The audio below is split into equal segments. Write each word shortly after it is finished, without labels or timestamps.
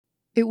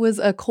It was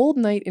a cold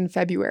night in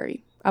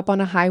February, up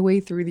on a highway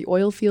through the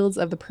oil fields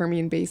of the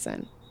Permian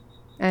Basin.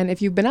 And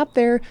if you've been up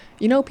there,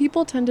 you know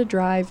people tend to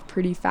drive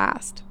pretty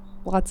fast.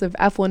 Lots of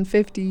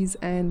F-150s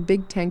and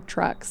big tank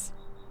trucks.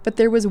 But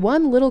there was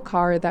one little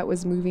car that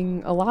was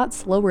moving a lot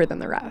slower than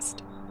the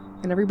rest.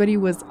 And everybody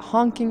was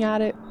honking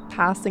at it,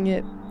 passing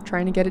it,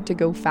 trying to get it to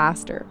go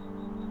faster.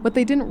 What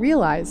they didn't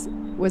realize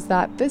was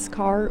that this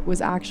car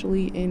was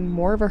actually in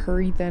more of a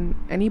hurry than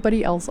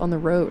anybody else on the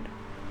road.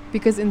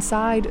 Because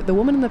inside, the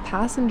woman in the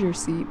passenger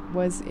seat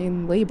was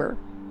in labor.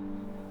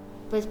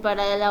 Pues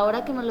para la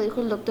hora que me lo dijo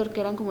el doctor,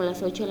 que eran como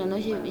las 8 de la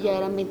noche, ya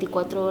eran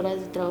 24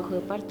 horas de trabajo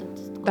de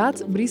parto.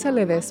 That's Brisa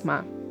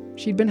Ledesma.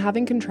 She'd been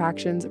having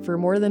contractions for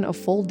more than a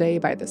full day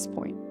by this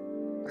point.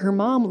 Her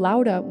mom,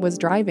 Laura, was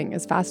driving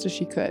as fast as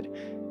she could.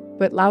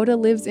 But Laura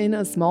lives in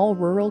a small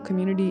rural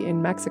community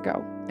in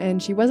Mexico,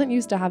 and she wasn't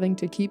used to having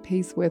to keep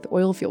pace with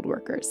oil field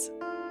workers.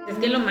 Es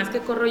que lo más que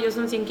corro yo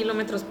son 100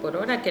 kilómetros por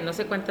hora, que no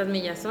sé cuántas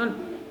millas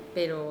son,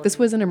 pero... This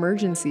was an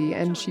emergency,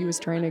 and she was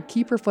trying to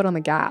keep her foot on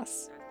the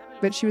gas.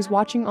 But she was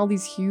watching all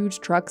these huge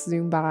trucks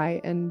zoom by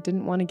and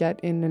didn't want to get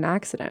in an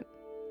accident.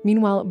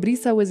 Meanwhile,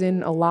 Brisa was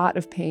in a lot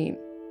of pain,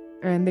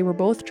 and they were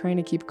both trying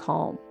to keep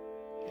calm.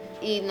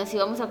 Y nos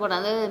íbamos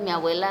acordando de mi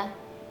abuela.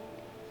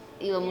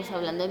 Íbamos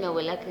hablando de mi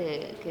abuela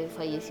que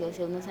falleció hace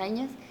unos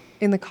años.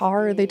 In the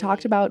car, they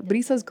talked about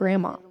Brisa's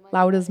grandma,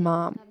 Laura's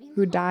mom,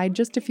 who died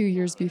just a few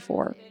years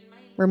before,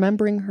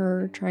 remembering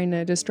her, trying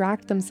to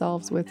distract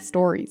themselves with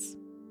stories.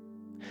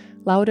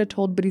 Laura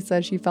told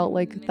Brisa she felt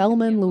like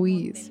Thelma and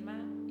Louise,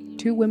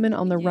 two women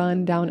on the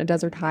run down a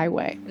desert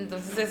highway.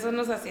 Entonces eso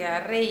nos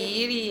hacía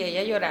reír y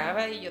ella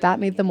lloraba y yo... That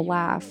made them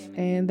laugh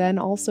and then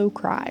also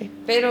cry.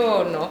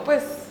 Pero no,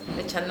 pues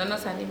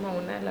echándonos ánimo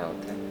una a la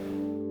otra.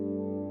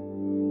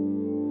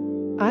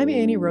 I'm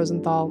Annie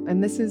Rosenthal,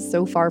 and this is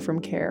So Far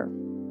From Care.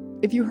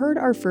 If you heard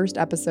our first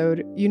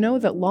episode, you know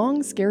that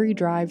long, scary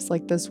drives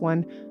like this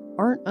one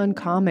aren't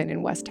uncommon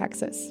in West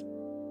Texas.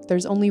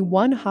 There's only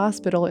one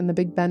hospital in the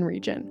Big Bend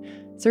region,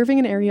 serving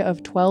an area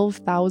of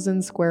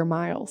 12,000 square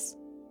miles.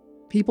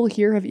 People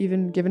here have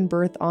even given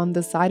birth on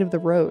the side of the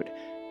road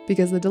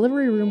because the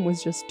delivery room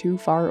was just too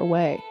far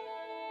away.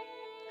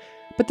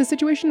 But the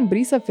situation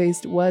Brisa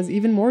faced was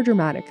even more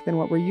dramatic than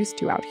what we're used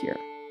to out here,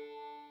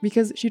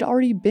 because she'd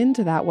already been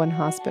to that one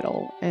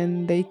hospital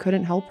and they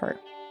couldn't help her.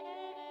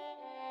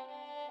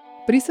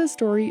 Brisa's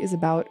story is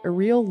about a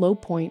real low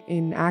point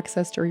in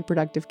access to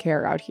reproductive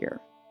care out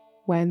here,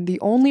 when the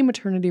only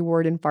maternity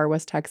ward in far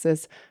West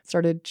Texas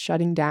started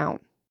shutting down.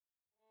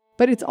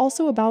 But it's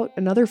also about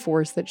another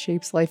force that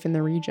shapes life in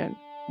the region,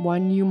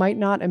 one you might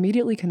not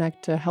immediately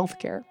connect to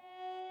healthcare.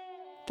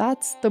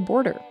 That's the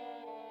border,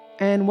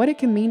 and what it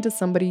can mean to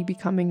somebody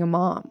becoming a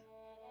mom,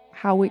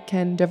 how it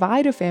can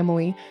divide a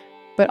family,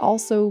 but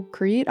also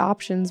create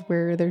options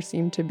where there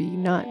seem to be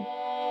none.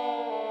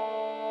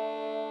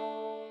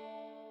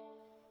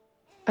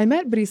 I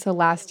met Brisa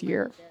last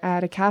year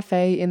at a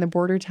cafe in the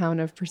border town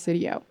of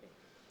Presidio.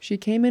 She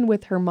came in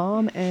with her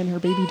mom and her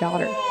baby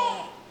daughter.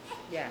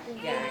 Ya.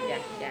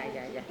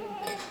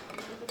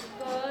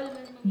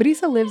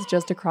 Brisa lives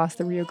just across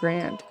the Rio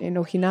Grande in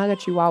Ojinaga,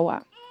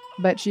 Chihuahua,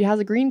 but she has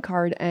a green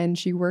card and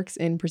she works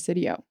in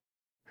Presidio.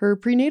 Her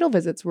prenatal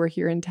visits were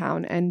here in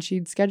town, and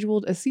she'd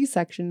scheduled a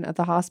C-section at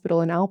the hospital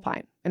in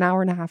Alpine, an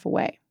hour and a half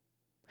away.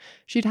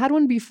 She'd had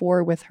one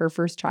before with her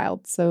first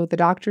child, so the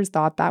doctors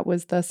thought that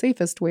was the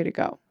safest way to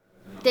go.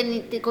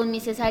 Con mi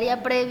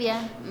cesárea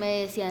previa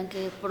me decían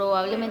que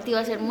probablemente iba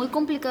a ser muy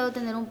complicado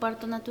tener un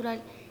parto natural,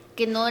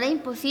 que no era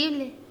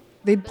imposible.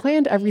 They'd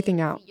planned everything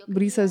out.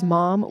 Brisa's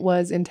mom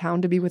was in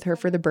town to be with her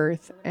for the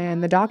birth,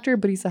 and the doctor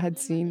Brisa had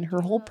seen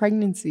her whole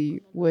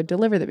pregnancy would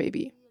deliver the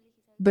baby.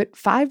 But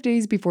 5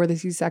 days before the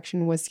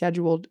C-section was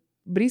scheduled,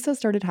 Brisa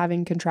started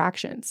having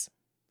contractions,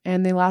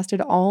 and they lasted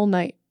all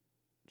night.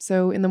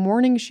 So in the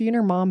morning, she and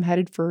her mom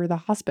headed for the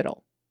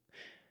hospital.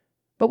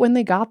 But when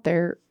they got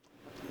there,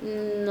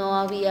 no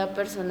había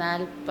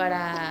personal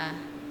para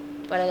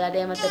el área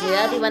de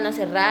maternidad, iban a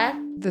cerrar.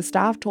 The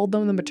staff told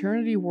them the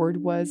maternity ward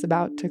was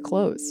about to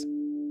close.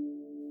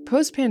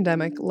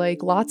 Post-pandemic,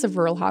 like lots of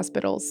rural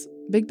hospitals,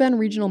 Big Bend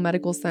Regional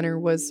Medical Center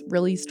was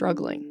really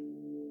struggling.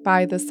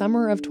 By the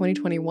summer of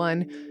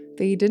 2021,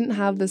 they didn't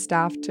have the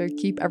staff to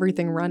keep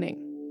everything running.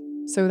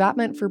 So that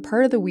meant for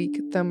part of the week,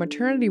 the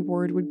maternity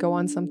ward would go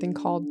on something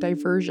called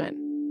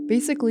diversion.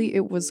 Basically,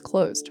 it was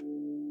closed.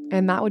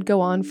 And that would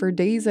go on for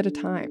days at a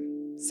time.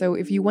 So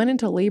if you went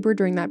into labor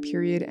during that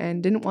period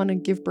and didn't want to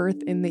give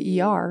birth in the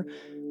ER,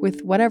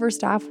 with whatever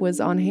staff was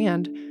on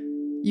hand,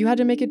 you had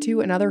to make it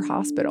to another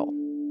hospital.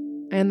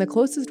 And the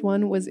closest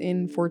one was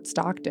in Fort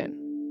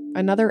Stockton,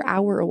 another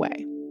hour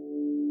away.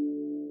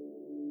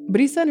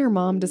 Brisa and her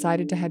mom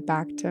decided to head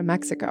back to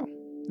Mexico.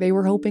 They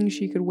were hoping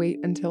she could wait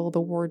until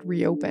the ward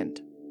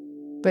reopened.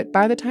 But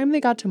by the time they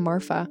got to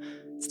Marfa,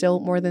 still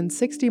more than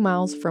 60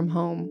 miles from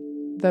home,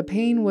 the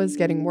pain was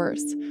getting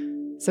worse.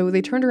 So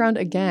they turned around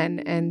again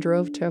and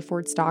drove to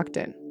Fort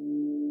Stockton.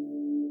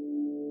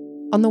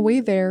 On the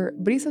way there,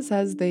 Brisa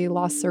says they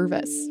lost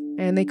service,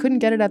 and they couldn't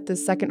get it at the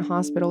second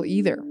hospital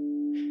either.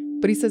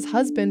 Brisa's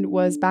husband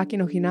was back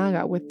in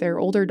Ojinaga with their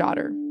older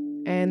daughter,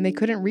 and they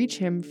couldn't reach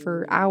him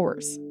for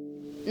hours.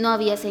 No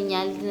había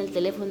señal en el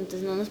teléfono,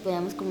 entonces no nos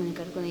podíamos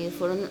comunicar con ellos.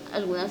 Fueron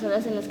algunas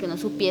horas en las que no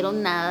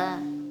supieron nada.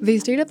 They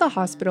stayed at the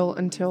hospital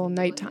until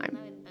nighttime.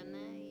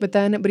 But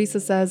then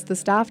Brisa says the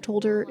staff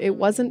told her it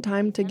wasn't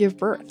time to give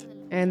birth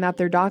and that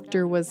their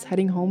doctor was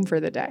heading home for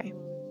the day.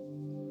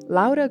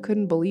 Laura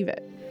couldn't believe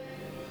it.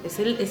 Es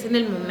en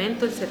el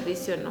momento el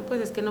servicio, ¿no?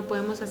 Pues es que no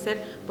podemos hacer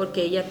porque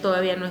ella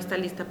todavía no está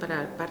lista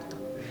para el parto.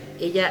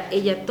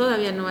 Ella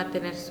todavía no va a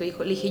tener su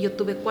hijo. Le dije, yo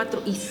tuve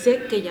 4 y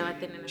sé que ella va a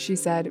tener. She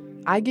said,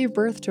 I gave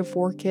birth to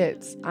 4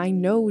 kids. I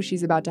know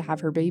she's about to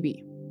have her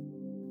baby.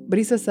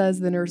 Brisa says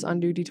the nurse on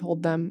duty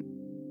told them,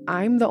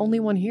 I'm the only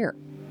one here.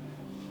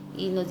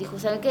 Y nos dijo,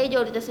 ¿saben qué? Yo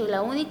ahorita soy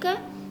la única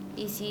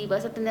y si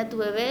vas a tener a tu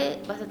bebé,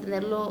 vas a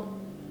tenerlo,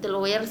 te lo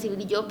voy a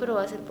recibir yo, pero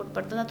va a ser por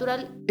parto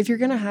natural. If you're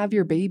gonna have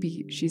your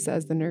baby, she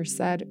says, the nurse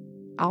said,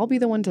 I'll be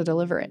the one to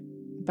deliver it.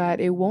 But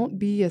it won't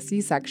be a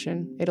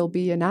C-section, it'll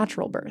be a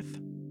natural birth.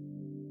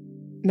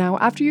 Now,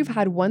 after you've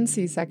had one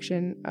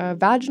C-section, a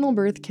vaginal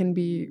birth can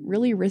be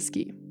really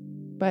risky.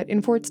 But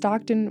in Fort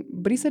Stockton,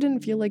 Brisa didn't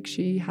feel like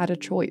she had a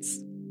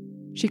choice.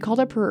 She called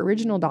up her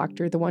original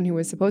doctor, the one who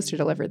was supposed to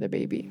deliver the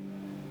baby.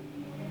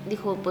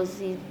 Dijo, pues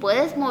si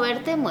puedes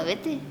moverte,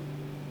 muévete.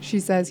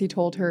 She says he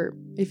told her,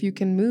 if you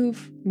can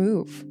move,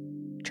 move.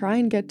 Try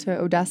and get to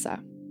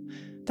Odessa.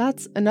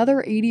 That's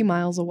another 80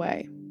 miles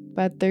away,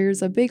 but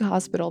there's a big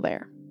hospital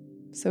there.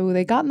 So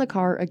they got in the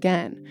car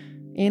again,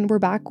 and we're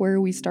back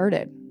where we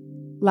started.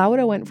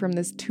 Laura went from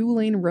this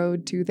 2-lane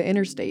road to the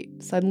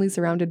interstate, suddenly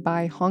surrounded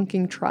by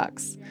honking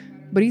trucks.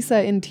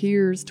 Brisa in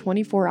tears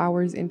 24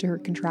 hours into her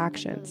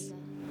contractions.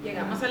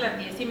 Llegamos a las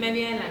 10:30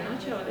 de la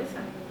noche,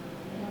 Odessa.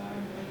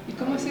 ¿Y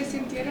cómo se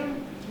sintieron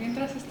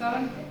mientras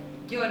estaban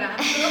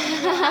Llorando.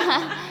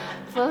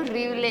 Fue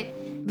horrible.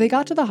 They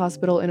got to the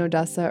hospital in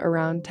Odessa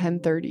around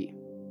 10:30.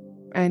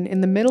 And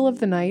in the middle of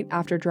the night,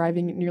 after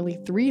driving nearly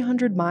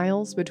 300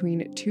 miles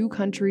between 2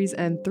 countries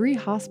and 3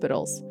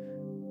 hospitals,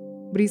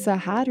 Brisa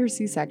had her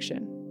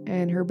C-section,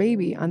 and her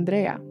baby,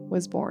 Andrea,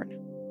 was born.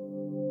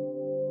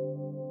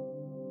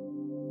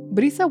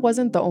 Brisa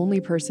wasn't the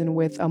only person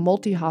with a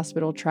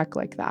multi-hospital trek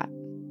like that.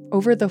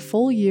 Over the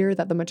full year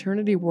that the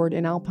maternity ward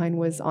in Alpine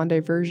was on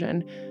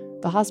diversion,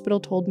 the hospital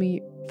told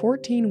me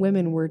 14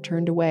 women were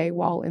turned away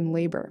while in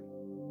labor.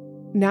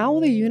 Now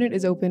the unit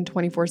is open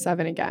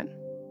 24/7 again.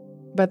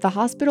 But the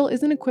hospital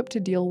isn't equipped to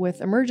deal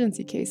with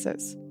emergency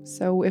cases,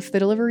 so if the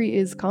delivery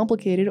is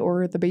complicated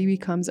or the baby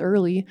comes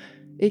early,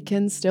 it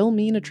can still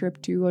mean a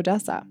trip to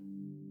Odessa.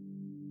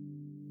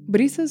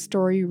 Brisa's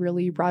story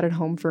really brought it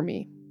home for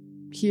me.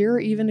 Here,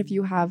 even if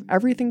you have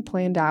everything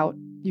planned out,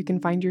 you can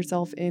find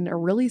yourself in a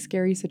really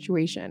scary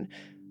situation,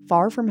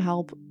 far from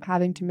help,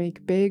 having to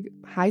make big,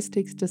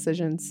 high-stakes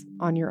decisions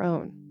on your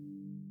own.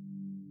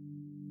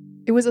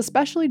 It was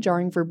especially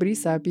jarring for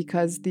Brisa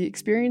because the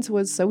experience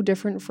was so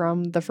different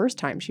from the first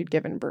time she'd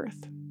given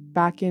birth,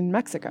 back in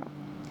Mexico.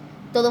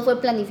 Todo fue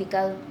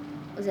planificado.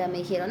 O sea,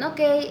 me dijeron,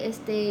 ok,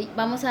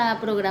 vamos a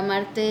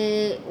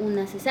programarte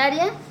una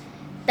cesárea.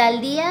 Tal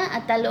día,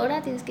 a tal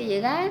hora tienes que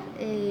llegar.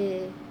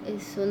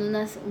 Son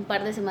un par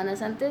de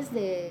semanas antes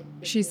de...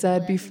 She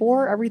said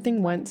before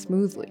everything went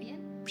smoothly.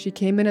 She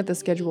came in at the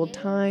scheduled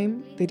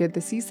time, they did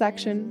the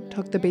C-section,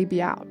 took the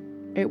baby out.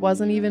 It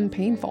wasn't even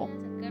painful.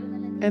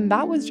 And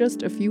that was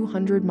just a few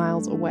hundred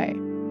miles away.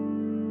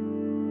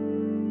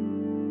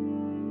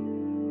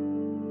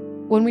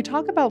 When we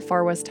talk about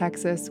Far West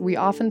Texas, we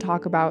often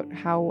talk about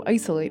how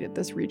isolated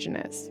this region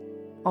is.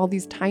 All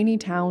these tiny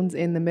towns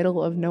in the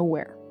middle of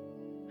nowhere.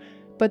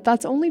 But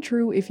that's only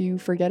true if you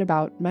forget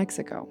about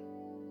Mexico.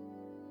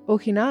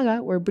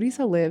 Ojinaga, where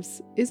Brisa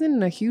lives,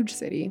 isn't a huge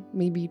city,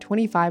 maybe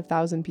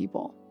 25,000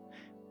 people.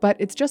 But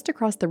it's just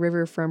across the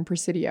river from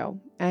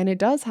Presidio, and it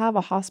does have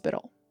a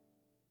hospital.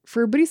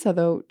 For Brisa,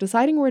 though,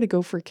 deciding where to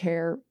go for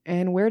care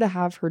and where to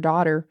have her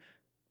daughter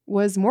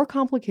was more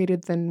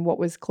complicated than what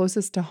was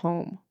closest to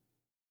home.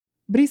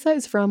 Brisa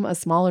is from a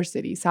smaller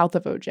city south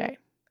of OJ,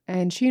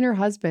 and she and her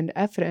husband,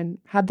 Efren,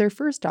 had their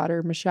first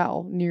daughter,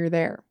 Michelle, near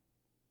there.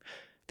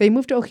 They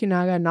moved to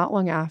Ojinaga not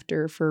long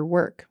after for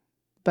work,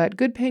 but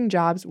good-paying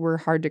jobs were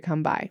hard to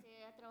come by.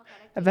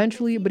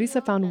 Eventually,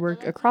 Brisa found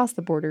work across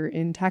the border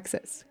in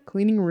Texas,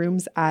 cleaning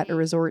rooms at a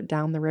resort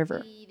down the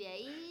river.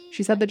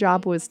 She said the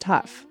job was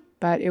tough,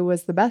 but it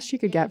was the best she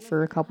could get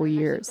for a couple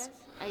years.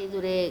 Ahí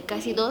duré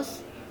casi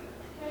 2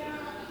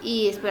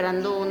 y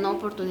esperando una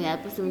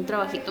oportunidad pues de un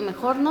trabajito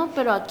mejor, ¿no?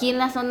 Pero aquí en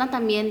la zona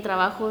también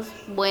trabajos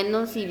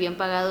buenos y bien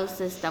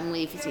pagados está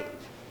muy difícil.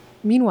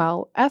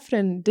 Meanwhile,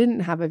 Efren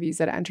didn't have a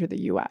visa to enter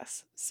the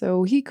US,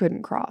 so he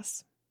couldn't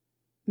cross.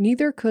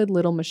 Neither could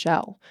little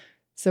Michelle,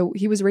 so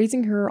he was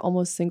raising her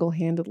almost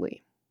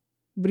single-handedly.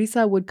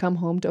 Brisa would come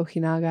home to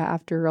Ojinaga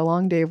after a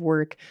long day of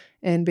work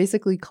and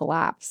basically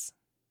collapse.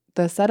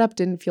 The setup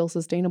didn't feel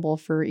sustainable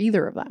for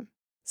either of them.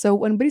 So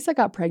when Brisa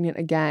got pregnant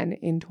again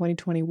in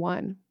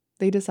 2021,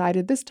 they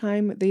decided this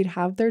time they'd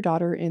have their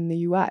daughter in the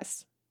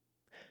US.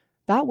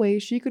 That way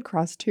she could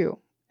cross too,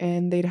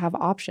 and they'd have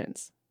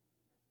options.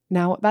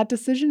 Now, that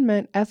decision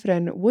meant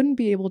Efren wouldn't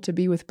be able to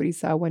be with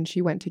Brisa when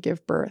she went to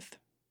give birth.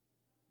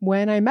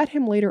 When I met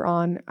him later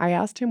on, I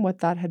asked him what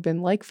that had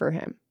been like for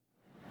him.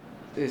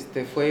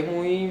 Fue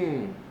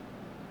muy,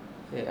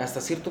 hasta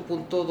cierto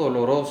punto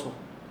doloroso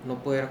no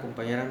poder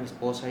acompañar a mi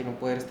esposa y no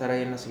poder estar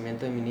ahí en el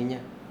nacimiento de mi niña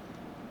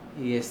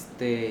y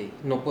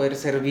no poder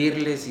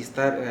servirles y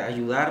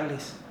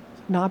ayudarles.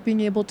 Not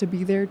being able to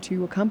be there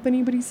to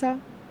accompany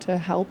Brisa, to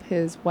help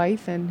his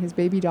wife and his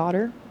baby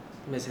daughter.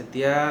 Me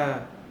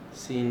sentía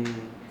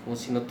como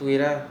si no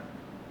tuviera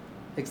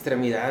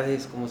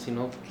extremidades, como si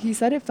no. He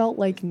said it felt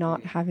like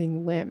not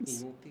having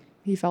limbs. Inútil.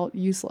 He felt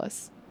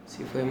useless.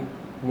 Sí, fue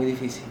muy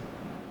difícil.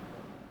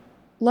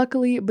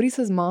 Luckily,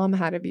 Brisa's mom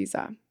had a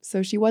visa,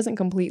 so she wasn't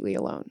completely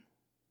alone.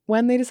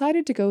 When they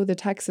decided to go the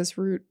Texas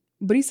route,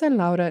 Brisa and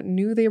Laura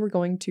knew they were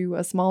going to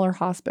a smaller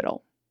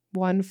hospital,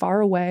 one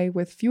far away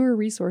with fewer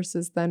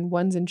resources than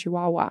ones in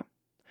Chihuahua.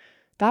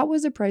 That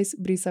was a price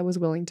Brisa was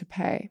willing to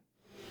pay.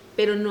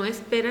 Pero no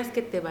esperas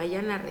que te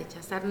vayan a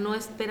rechazar, no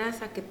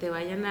esperas a que te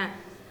vayan a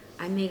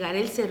negar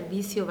el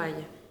servicio,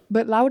 vaya.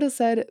 But Laura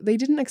said they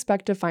didn't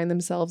expect to find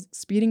themselves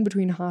speeding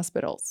between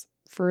hospitals,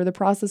 for the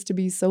process to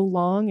be so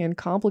long and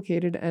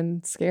complicated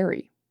and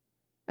scary.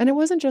 And it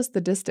wasn't just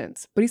the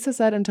distance. Brisa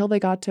said until they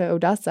got to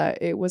Odessa,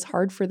 it was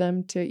hard for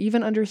them to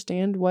even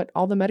understand what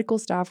all the medical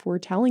staff were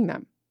telling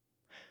them.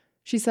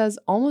 She says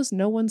almost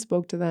no one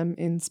spoke to them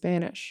in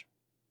Spanish.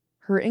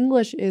 Her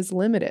English is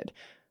limited,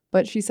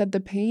 but she said the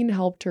pain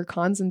helped her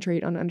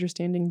concentrate on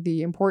understanding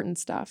the important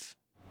stuff.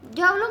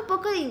 Yo hablo un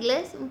poco de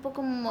inglés, un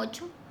poco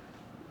mocho.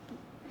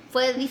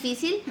 Fue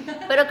difícil,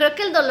 pero creo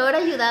que el dolor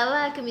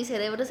ayudaba a que mi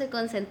cerebro se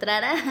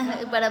concentrara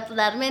para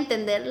darme a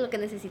entender lo que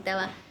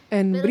necesitaba.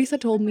 And Brisa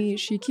told me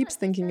she keeps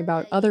thinking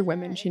about other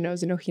women she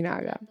knows in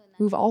Ojinaga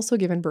who've also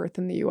given birth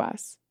in the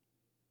US.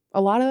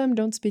 A lot of them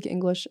don't speak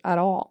English at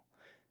all,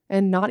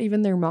 and not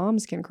even their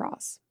moms can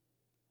cross.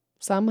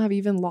 Some have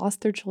even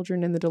lost their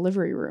children in the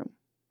delivery room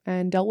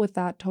and dealt with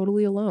that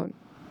totally alone.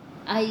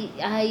 Hay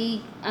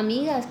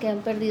amigas que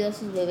han perdido a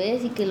sus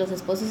bebés y que los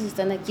esposos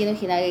están aquí en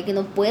Ojinaga y que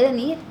no pueden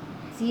ir.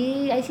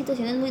 Sí, hay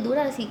situaciones muy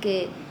duras y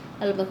que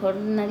a lo mejor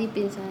nadie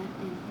piensa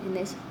en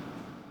eso.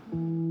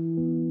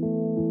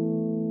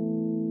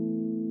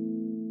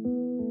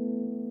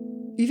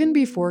 Even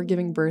before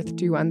giving birth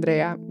to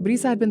Andrea,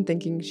 Brisa had been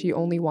thinking she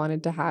only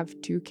wanted to have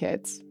 2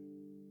 kids.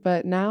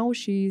 But now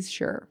she's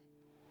sure.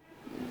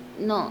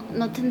 No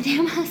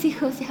tendría más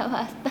hijos, ya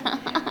basta.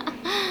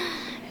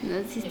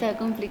 No, sí está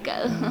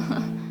complicado.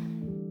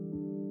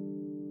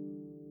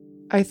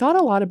 I thought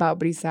a lot about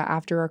Brisa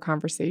after our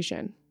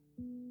conversation.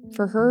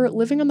 For her,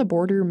 living on the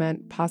border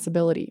meant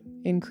possibility,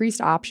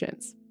 increased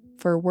options,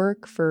 for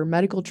work, for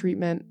medical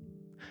treatment.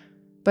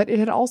 But it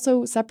had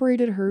also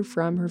separated her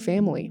from her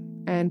family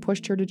and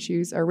pushed her to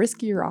choose a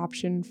riskier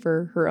option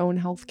for her own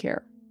health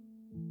care.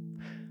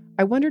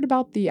 I wondered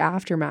about the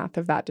aftermath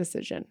of that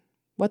decision,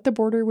 what the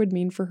border would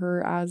mean for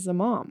her as a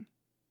mom,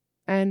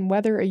 and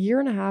whether a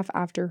year and a half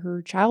after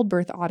her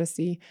childbirth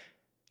odyssey,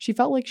 she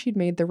felt like she'd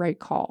made the right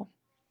call.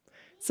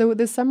 So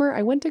this summer,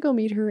 I went to go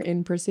meet her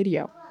in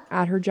Presidio,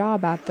 at her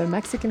job at the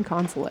Mexican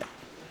consulate.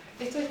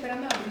 Estoy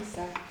esperando a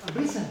Brisa. ¿A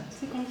Brisa?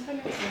 Sí,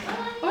 conocerle.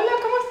 Hola,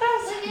 ¿cómo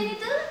estás? Muy bien, ¿y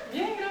tú?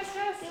 Bien,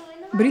 gracias.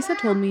 Brisa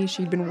told me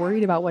she'd been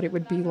worried about what it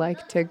would be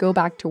like to go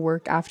back to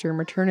work after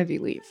maternity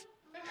leave.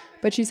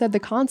 But she said the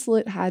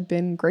consulate had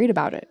been great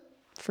about it.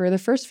 For the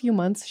first few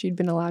months, she'd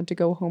been allowed to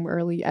go home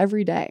early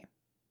every day.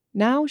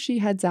 Now she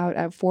heads out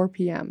at 4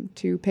 p.m.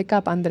 to pick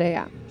up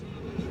Andrea.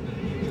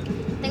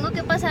 Tengo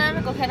que pasar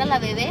a recoger a la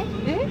bebé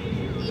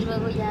y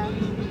luego ya.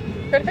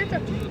 Perfecto.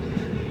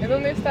 ¿En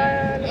dónde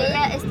está la bebé?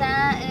 Ella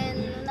está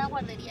en una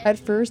guardería. At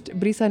first,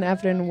 Brisa and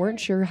Efren weren't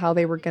sure how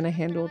they were going to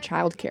handle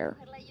childcare.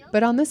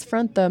 But on this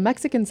front, the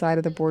Mexican side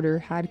of the border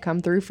had come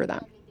through for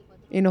them.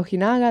 In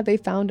Ojinaga, they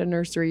found a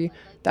nursery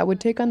that would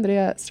take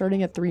Andrea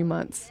starting at 3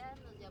 months.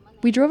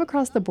 We drove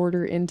across the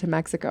border into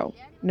Mexico.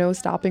 No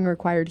stopping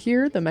required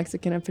here. The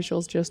Mexican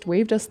officials just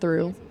waved us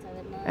through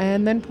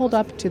and then pulled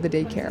up to the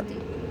daycare.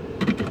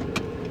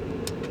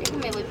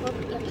 Déjame, voy por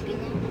la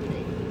pequeña.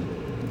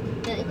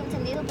 Te dejo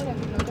encendido para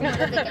que no te mueras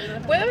de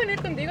calor. ¿Puedo venir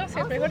contigo si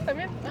es mejor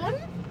también?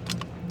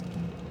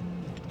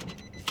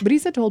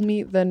 Brisa told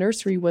me the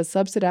nursery was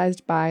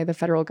subsidized by the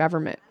federal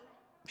government.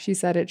 She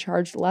said it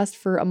charged less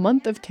for a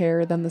month of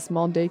care than the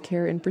small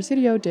daycare in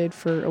Presidio did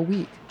for a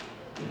week.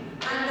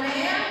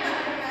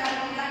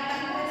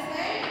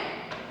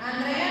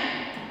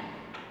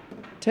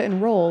 To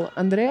enroll,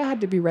 Andrea had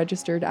to be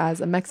registered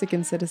as a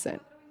Mexican citizen.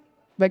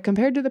 But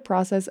compared to the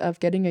process of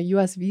getting a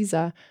US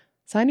visa,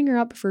 signing her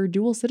up for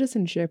dual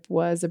citizenship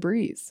was a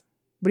breeze.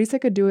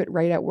 Brisa could do it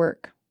right at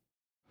work.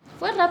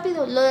 Fue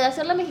rápido, lo de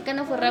hacer la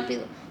mexicana fue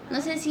rápido. No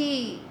sé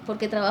si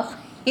porque trabajo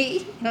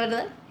ahí,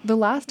 ¿verdad? The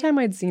last time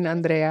I'd seen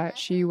Andrea,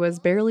 she was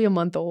barely a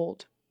month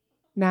old.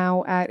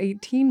 Now, at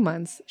 18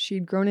 months,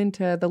 she'd grown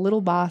into the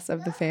little boss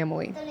of the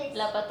family.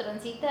 La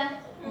patroncita.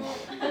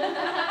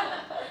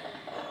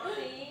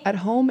 At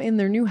home in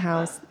their new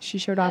house, she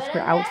showed off her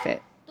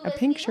outfit, a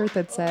pink shirt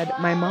that said,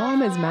 "My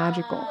mom is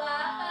magical."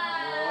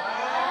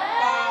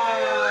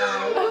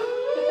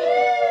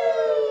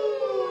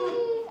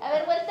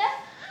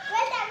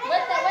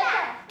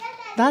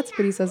 That's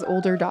Brisa's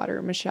older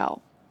daughter,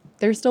 Michelle.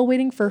 They're still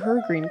waiting for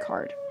her green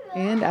card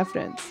and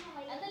evidence.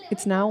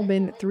 It's now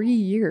been 3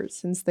 years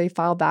since they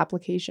filed the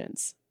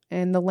applications,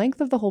 and the length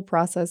of the whole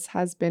process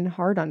has been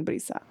hard on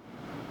Brisa.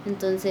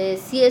 Entonces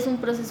sí es un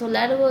proceso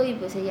largo y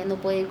pues ella no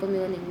puede ir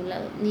conmigo a ningún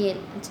lado, ni él.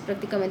 Entonces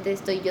prácticamente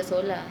estoy yo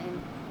sola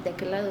de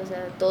aquel lado. O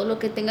sea, todo lo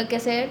que tenga que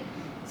hacer,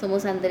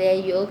 somos Andrea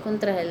y yo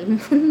contra el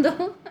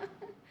mundo.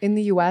 In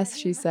the US,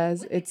 she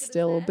says, it's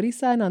still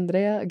Brisa and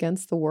Andrea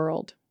against the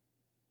world.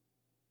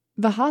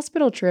 The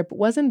hospital trip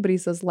wasn't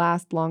Brisa's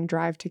last long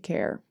drive to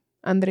care.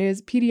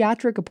 Andrea's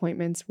pediatric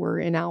appointments were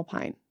in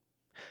Alpine.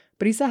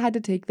 Brisa had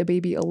to take the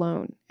baby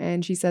alone,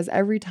 and she says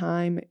every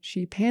time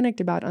she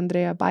panicked about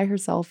Andrea by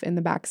herself in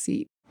the back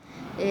seat.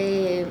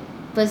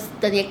 Pues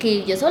tenía que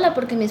ir yo sola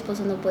porque mi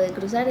esposo no puede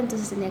cruzar,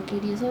 entonces tenía que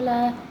ir yo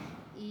sola.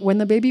 When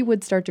the baby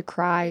would start to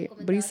cry,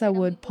 Brisa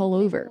would pull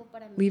over,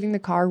 leaving the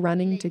car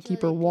running to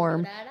keep her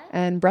warm,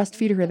 and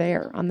breastfeed her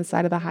there on the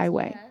side of the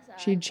highway.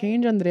 She'd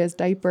change Andrea's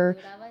diaper,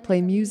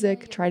 play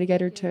music, try to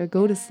get her to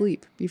go to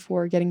sleep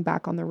before getting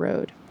back on the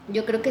road.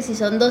 Yo creo que si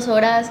son 2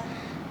 horas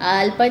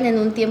a Alpine en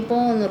un tiempo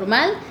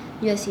normal,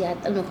 yo hacía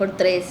a lo mejor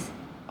 3.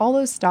 All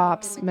those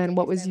stops meant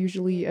what was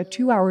usually a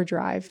 2-hour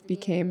drive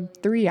became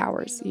 3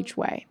 hours each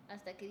way.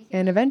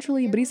 And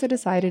eventually, Brisa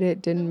decided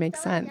it didn't make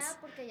sense.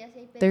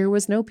 There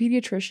was no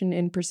pediatrician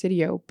in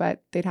Presidio,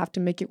 but they'd have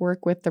to make it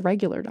work with the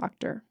regular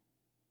doctor.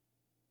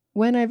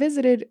 When I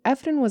visited,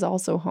 Efren was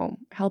also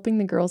home, helping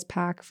the girls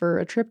pack for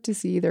a trip to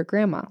see their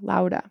grandma,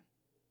 Laura.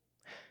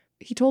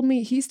 He told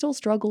me he still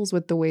struggles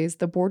with the ways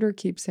the border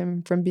keeps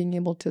him from being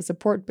able to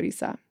support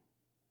Brisa.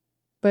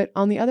 But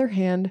on the other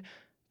hand,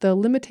 the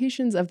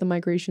limitations of the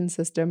migration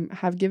system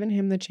have given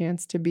him the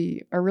chance to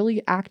be a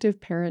really active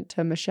parent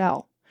to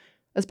Michelle,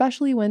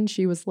 especially when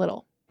she was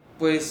little.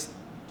 Pues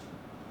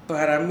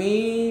para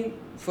mí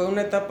fue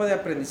una etapa de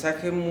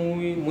aprendizaje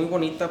muy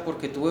bonita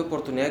porque tuve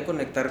oportunidad de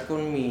conectar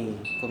con mi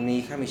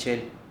hija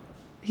Michelle.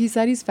 He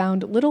said he's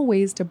found little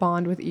ways to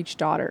bond with each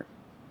daughter,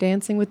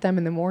 dancing with them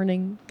in the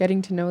morning,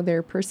 getting to know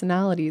their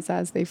personalities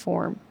as they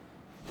form.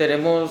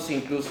 Tenemos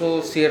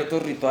incluso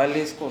ciertos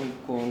rituales con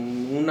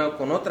una o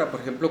con otra.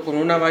 Por ejemplo, con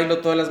una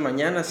bailo todas las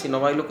mañanas. Si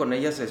no bailo con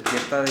ella, se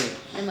despierta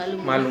de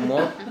mal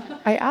humor.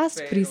 I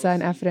asked Brisa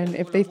and Efren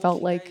if they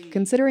felt like,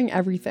 considering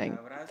everything,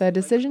 the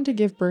decision to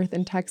give birth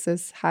in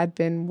Texas had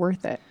been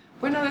worth it.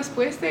 Bueno,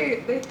 después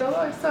de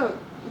todo eso,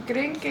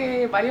 ¿creen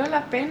que valió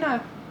la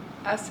pena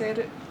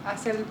hacer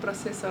el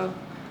proceso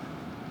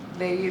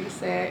de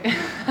irse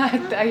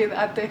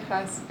a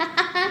Texas?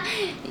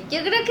 Yo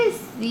creo que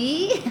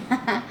sí.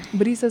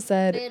 Brisa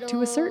said,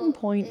 to a certain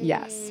point,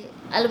 yes.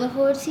 A lo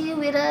mejor si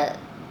hubiera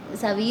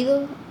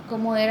sabido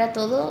cómo era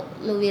todo,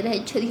 lo hubiera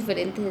hecho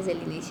diferente desde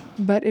el inicio.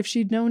 But if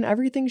she'd known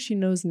everything she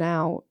knows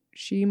now,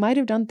 she might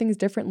have done things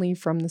differently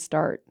from the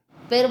start.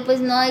 Pero pues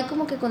no hay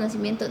como que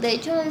conocimiento. De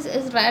hecho,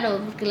 es raro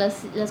porque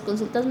las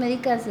consultas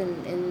médicas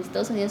en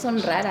Estados Unidos son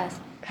raras.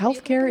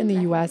 Healthcare in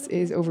the US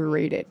is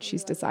overrated,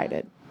 she's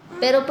decided.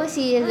 Pero pues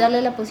sí, es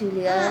darle la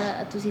posibilidad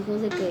a tus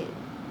hijos de que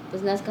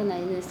pues nazcan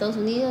ahí en Estados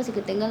Unidos y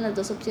que tengan las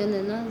dos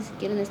opciones, ¿no? Si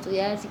quieren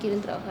estudiar, si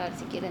quieren trabajar,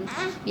 si quieren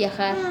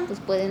viajar, pues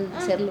pueden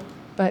hacerlo.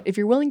 But if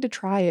you're willing to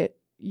try it,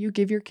 you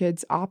give your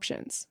kids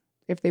options.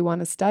 If they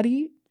want to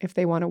study, if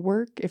they want to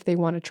work, if they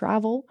want to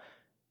travel,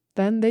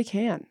 then they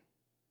can.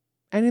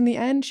 And in the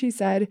end, she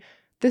said,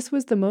 this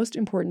was the most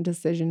important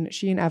decision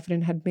she and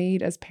Efren had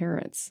made as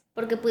parents.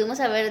 Porque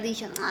pudimos haber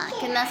dicho,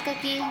 que nazca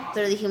aquí,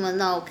 pero dijimos,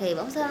 no, ok,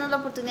 vamos a darnos la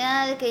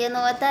oportunidad de que ella no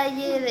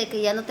batalle, de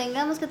que ya no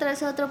tengamos que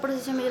traerse otro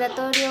proceso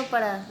migratorio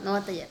para no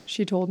batallar.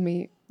 She told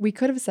me, we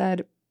could have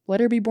said, let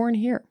her be born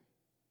here.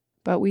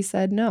 But we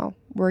said, no,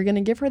 we're going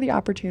to give her the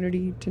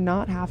opportunity to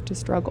not have to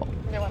struggle.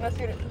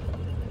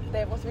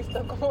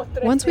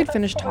 Once we'd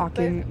finished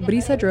talking,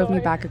 Brisa drove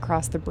me back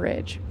across the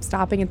bridge,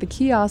 stopping at the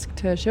kiosk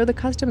to show the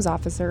customs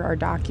officer our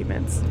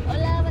documents.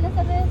 Hola, buenas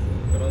tardes.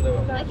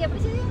 ¿Aquí a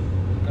Presidio?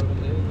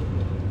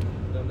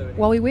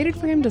 While we waited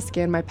for him to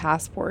scan my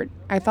passport,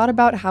 I thought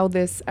about how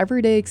this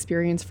everyday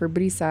experience for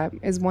Brisa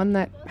is one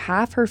that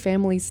half her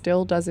family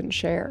still doesn't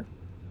share.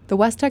 The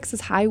West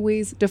Texas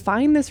highways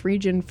define this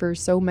region for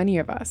so many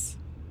of us.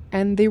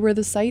 And they were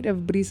the site of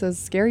Brisa's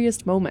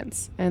scariest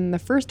moments and the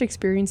first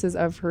experiences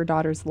of her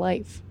daughter's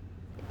life.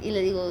 Y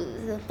le digo,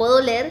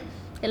 puedo oler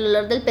el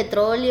olor del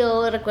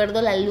petróleo,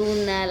 recuerdo la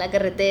luna, la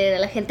carretera,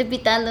 la gente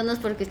pitándonos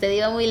porque usted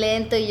iba muy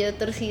lento y yo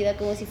torcida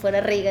como si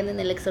fuera Reagan en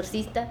El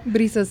Exorcista.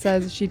 Brisa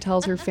says she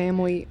tells her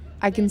family,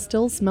 I can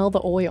still smell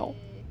the oil.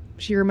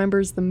 She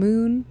remembers the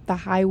moon, the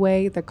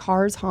highway, the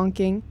cars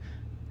honking,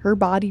 her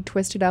body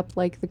twisted up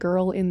like the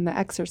girl in The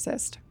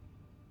Exorcist.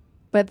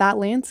 But that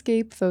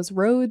landscape, those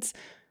roads,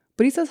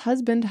 Brisa's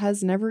husband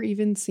has never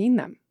even seen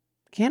them,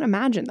 can't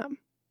imagine them.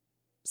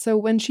 So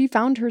when she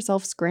found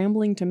herself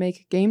scrambling to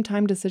make game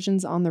time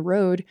decisions on the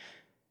road,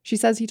 she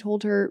says he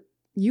told her,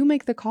 you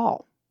make the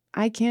call.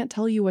 I can't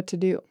tell you what to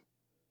do.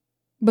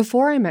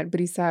 Before I met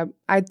Brisa,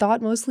 I'd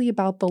thought mostly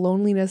about the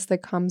loneliness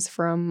that comes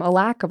from a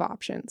lack of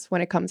options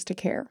when it comes to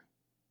care.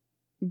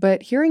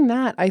 But hearing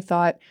that, I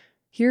thought,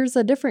 here's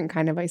a different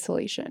kind of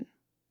isolation.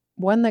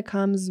 one that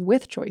comes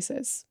with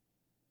choices,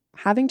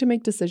 having to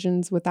make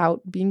decisions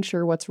without being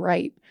sure what's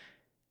right,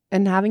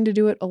 and having to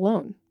do it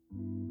alone.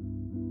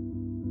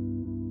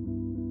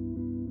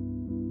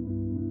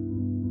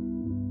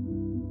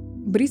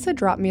 Brisa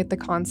dropped me at the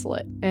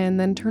consulate and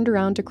then turned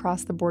around to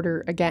cross the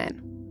border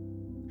again.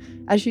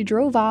 As she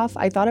drove off,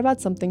 I thought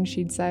about something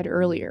she'd said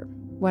earlier,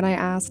 when I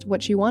asked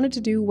what she wanted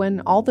to do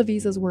when all the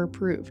visas were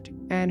approved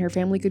and her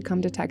family could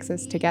come to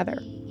Texas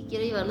together.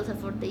 Quiero llevarlos a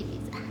Fort Davis.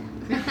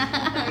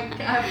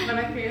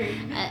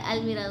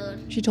 Al mirador.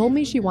 She told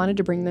me she wanted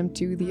to bring them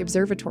to the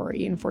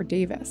observatory in Fort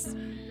Davis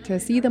to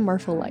see the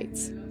Marfa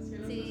lights.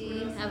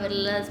 Sí, a ver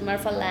las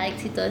Marfa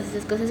lights y todas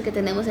esas cosas que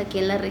tenemos aquí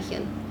en la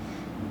región,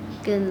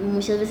 que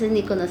muchas veces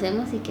ni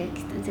conocemos y que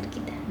aquí están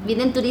cerquita.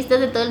 Vienen turistas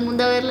de todo el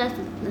mundo a verlas,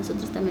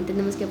 nosotros también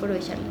tenemos que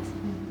aprovecharlas.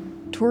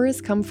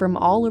 Tourists come from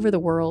all over the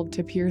world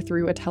to peer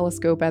through a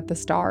telescope at the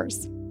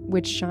stars,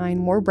 which shine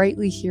more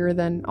brightly here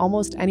than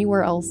almost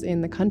anywhere else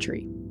in the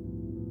country.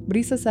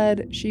 Brisa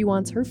said she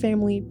wants her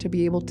family to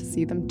be able to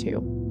see them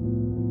too.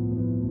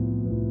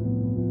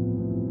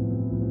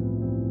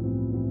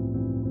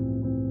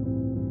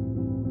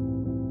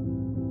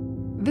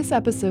 This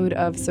episode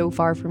of So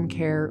Far From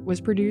Care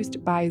was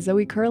produced by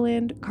Zoe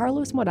Kurland,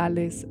 Carlos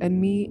Morales, and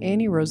me,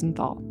 Annie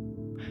Rosenthal.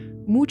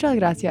 Muchas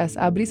gracias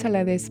a Brisa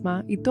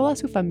Ledesma y toda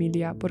su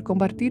familia por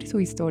compartir su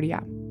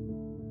historia.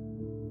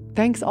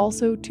 Thanks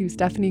also to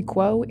Stephanie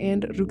Kuo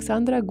and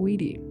Ruxandra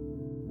Guidi.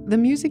 The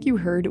music you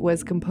heard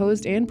was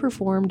composed and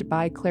performed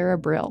by Clara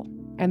Brill,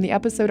 and the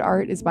episode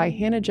art is by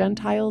Hannah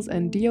Gentiles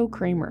and Dio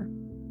Kramer.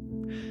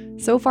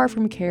 So Far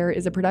From Care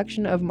is a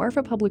production of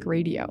Marfa Public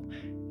Radio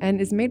and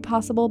is made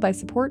possible by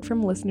support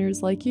from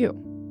listeners like you.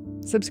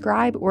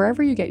 Subscribe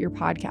wherever you get your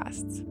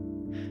podcasts.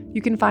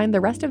 You can find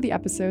the rest of the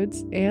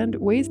episodes and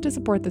ways to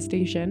support the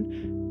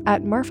station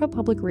at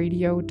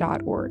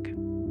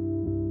marfapublicradio.org.